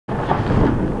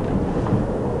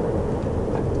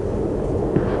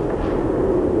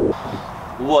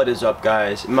What is up,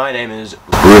 guys? My name is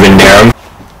Ruben Darham,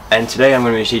 and today I'm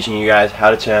going to be teaching you guys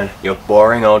how to turn your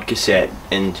boring old cassette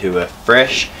into a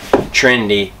fresh,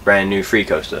 trendy, brand new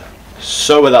Freecoaster.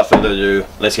 So without further ado,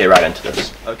 let's get right into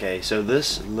this. Okay, so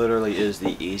this literally is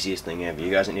the easiest thing ever. You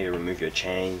guys don't need to remove your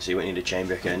chain, so you won't need a chain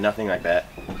breaker, nothing like that.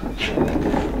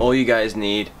 All you guys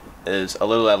need is a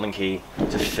little Allen key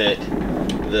to fit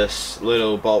this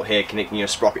little bolt here connecting your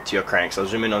sprocket to your crank. So I'll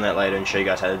zoom in on that later and show you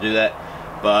guys how to do that.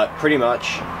 But pretty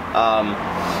much,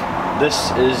 this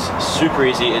is super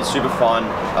easy, it's super fun.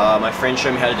 My friend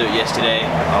showed me how to do it yesterday.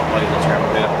 I'll plug it Instagram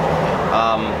up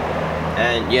here.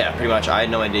 And yeah, pretty much I had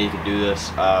no idea you could do this.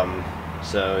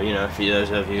 So, you know, for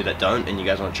those of you that don't and you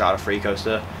guys want to try a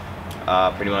Freecoaster,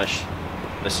 pretty much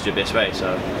this is your best way.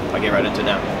 So I'll get right into it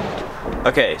now.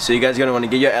 Okay, so you guys are going to want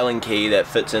to get your Allen key that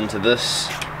fits into this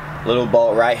little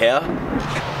bolt right here.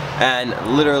 And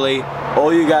literally,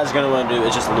 all you guys are going to want to do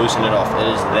is just loosen it off. It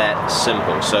is that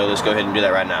simple. So let's go ahead and do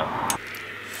that right now.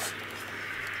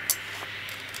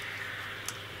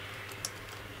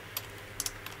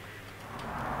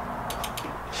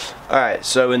 Alright,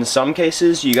 so in some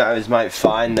cases, you guys might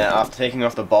find that after taking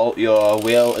off the bolt, your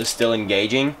wheel is still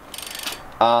engaging.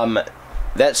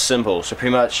 That's simple. So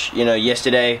pretty much, you know,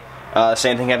 yesterday,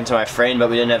 same thing happened to my friend, but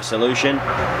we didn't have a solution.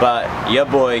 But your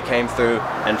boy came through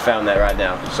and found that right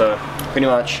now. So pretty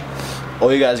much,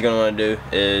 all you guys are going to want to do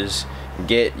is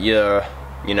get your,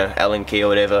 you know, Allen key or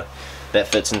whatever that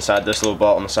fits inside this little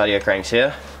bolt on the side of your cranks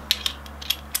here.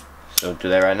 So do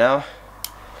that right now.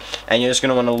 And you're just going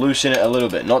to want to loosen it a little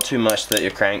bit, not too much that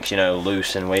your crank's, you know,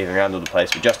 loose and waving around all the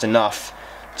place, but just enough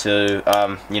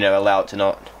to, you know, allow it to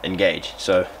not engage.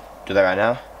 So do that right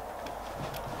now.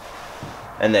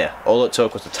 And there, all it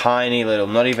took was a tiny little,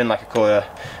 not even like a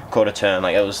quarter turn,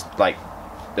 like it was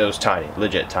tiny,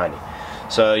 legit tiny.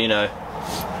 So, you know,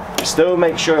 still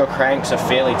make sure your cranks are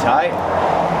fairly tight.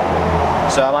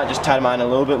 So I might just tighten mine a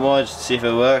little bit more just to see if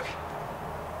it'll work.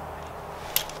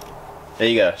 There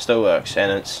you go, still works,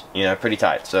 and it's, you know, pretty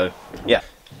tight. So yeah,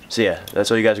 that's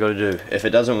all you guys got to do. If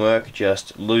it doesn't work,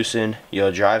 just loosen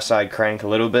your drive side crank a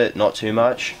little bit, not too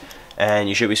much, and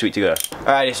you should be sweet to go.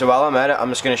 Alrighty, so while I'm at it, I'm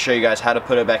just going to show you guys how to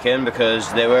put it back in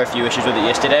because there were a few issues with it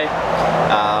yesterday.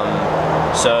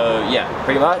 So yeah,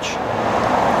 pretty much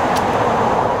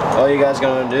all you guys are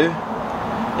going to do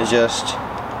is just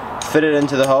fit it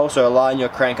into the hole. So align your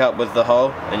crank up with the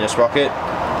hole in your sprocket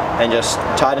and just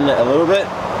tighten it a little bit.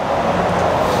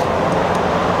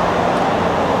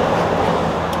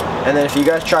 And then if you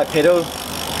guys try pedal,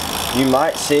 you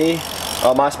might see,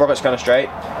 oh, my sprocket's kind of straight,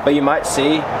 but you might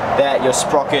see that your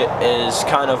sprocket is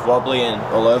kind of wobbly and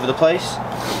all over the place.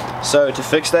 So to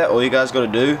fix that, all you guys got to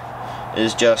do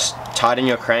is just tighten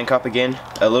your crank up again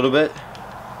a little bit.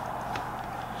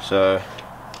 So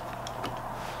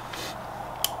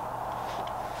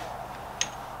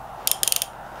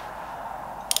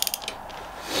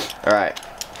alright.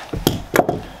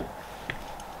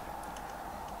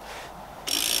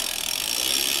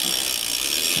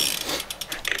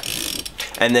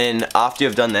 And then after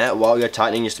you've done that, while you're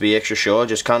tightening, just to be extra sure,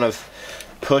 just kind of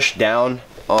push down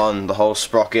on the whole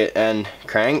sprocket and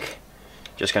crank.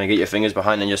 Just kind of get your fingers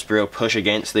behind and just real push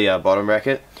against the bottom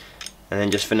bracket. And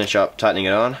then just finish up tightening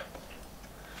it on.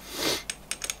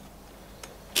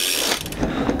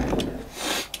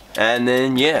 And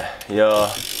then yeah, your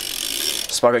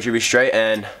sprocket should be straight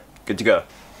and good to go.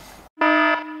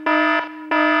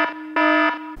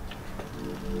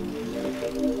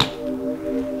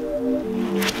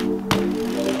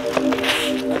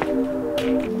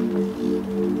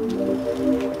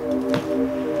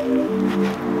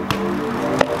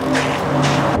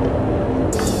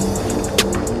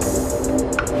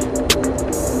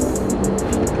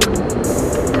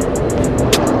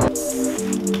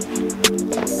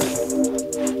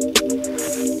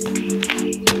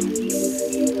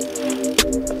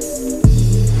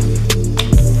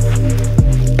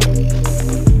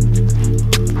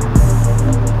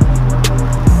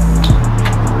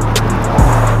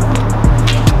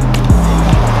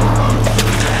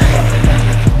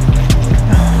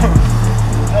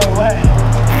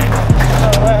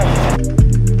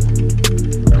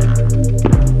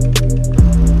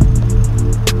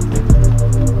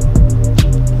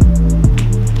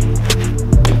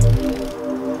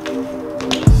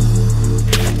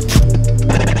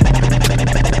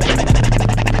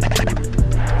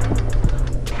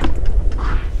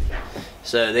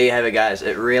 So there you have it, guys.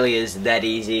 It really is that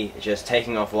easy. Just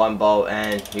taking off one bolt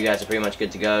and you guys are pretty much good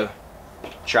to go.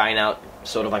 Trying out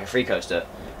sort of like a Freecoaster.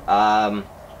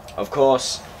 Of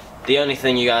course, the only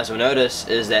thing you guys will notice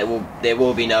is that there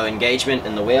will be no engagement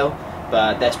in the wheel,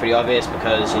 but that's pretty obvious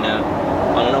because, you know,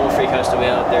 On a normal Freecoaster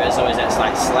wheel, there is always that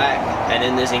slight slack, and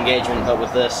in this engagement, but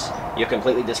with this, you're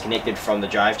completely disconnected from the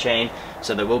drive chain,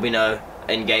 so there will be no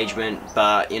engagement.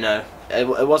 But you know,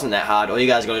 it wasn't that hard. All you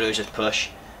guys got to do is just push.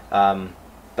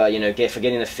 But you know, for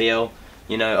getting the feel,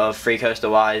 you know, of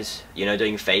Freecoaster wise, you know,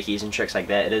 doing fakies and tricks like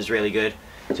that, it is really good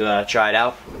to try it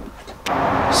out.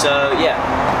 So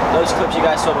yeah, those clips you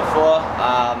guys saw before,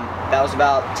 that was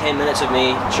about 10 minutes of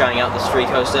me trying out this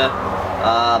Freecoaster.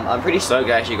 I'm pretty stoked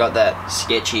I actually got that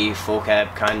sketchy full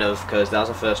cab kind of, because that was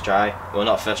the first try. Well,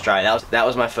 not first try, that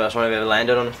was my first one I've ever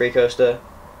landed on a Freecoaster.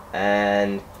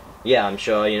 And yeah, I'm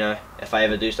sure, you know, if I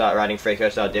ever do start riding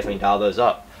Freecoaster, I'll definitely dial those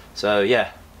up. So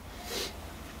yeah.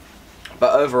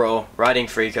 But overall, riding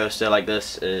Freecoaster like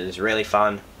this is really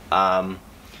fun.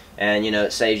 And you know,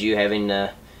 it saves you having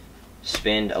to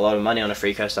spend a lot of money on a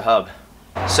Freecoaster hub.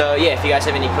 So yeah, if you guys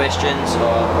have any questions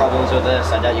or problems with this,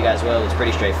 I doubt you guys will. It's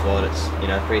pretty straightforward. It's, you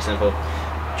know, pretty simple.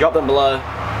 Drop them below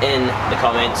in the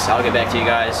comments. I'll get back to you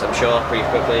guys, I'm sure, pretty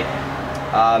quickly.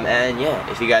 And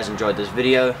yeah, if you guys enjoyed this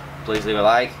video, please leave a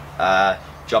like.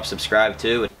 Drop subscribe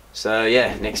too. So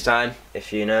yeah, next time,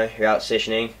 if you know you're out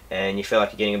sessioning and you feel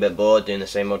like you're getting a bit bored doing the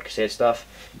same old cassette stuff,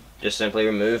 just simply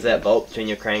remove that bolt between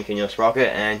your crank and your sprocket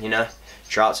and, you know,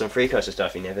 try out some Freecoaster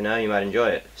stuff. You never know, you might enjoy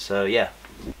it. So yeah,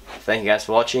 thank you guys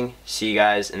for watching. See you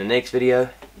guys in the next video.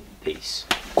 Peace.